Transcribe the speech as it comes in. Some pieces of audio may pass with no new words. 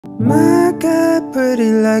My guy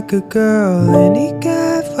pretty like a girl, and he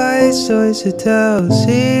got 5 stories to tell.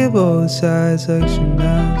 See both sides like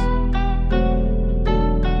Chanel.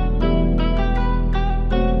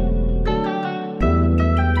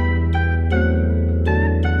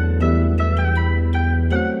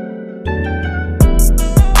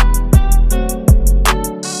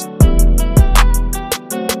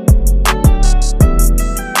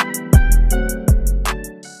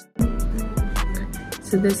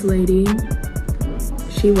 So this lady,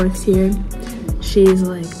 she works here. She's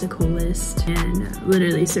like the coolest and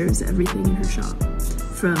literally serves everything in her shop.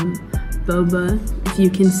 From boba, if you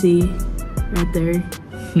can see right there,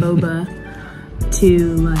 boba,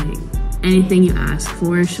 to like anything you ask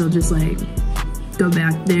for, she'll just like go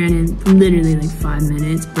back there and in literally like 5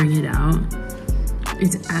 minutes bring it out.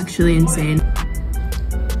 It's actually insane.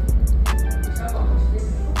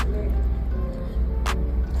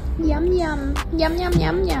 Yum yum, yum yum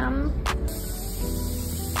yum yum.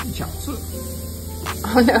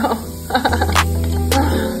 Oh no.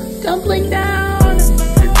 Dumpling down.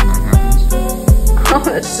 Oh,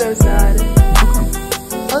 that's so sad.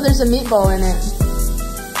 Oh, there's a meatball in it.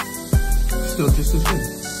 Still just as good.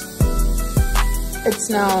 It's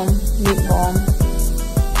now meatball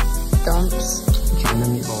dumps. China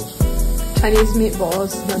meatballs. Chinese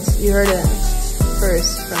meatballs. That's, you heard it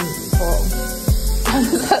first from Paul. How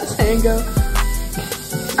does that saying go?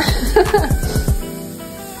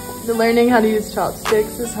 Learning how to use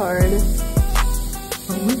chopsticks is hard.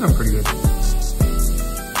 Well, we've done pretty good.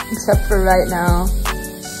 Except for right now.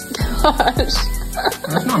 Gosh.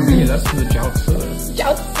 That's not me, that's the jiao.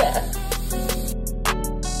 Jiao.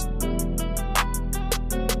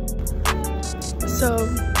 So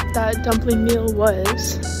that dumpling meal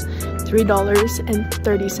was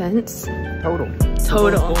 $3.30. Total.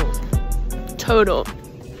 Total.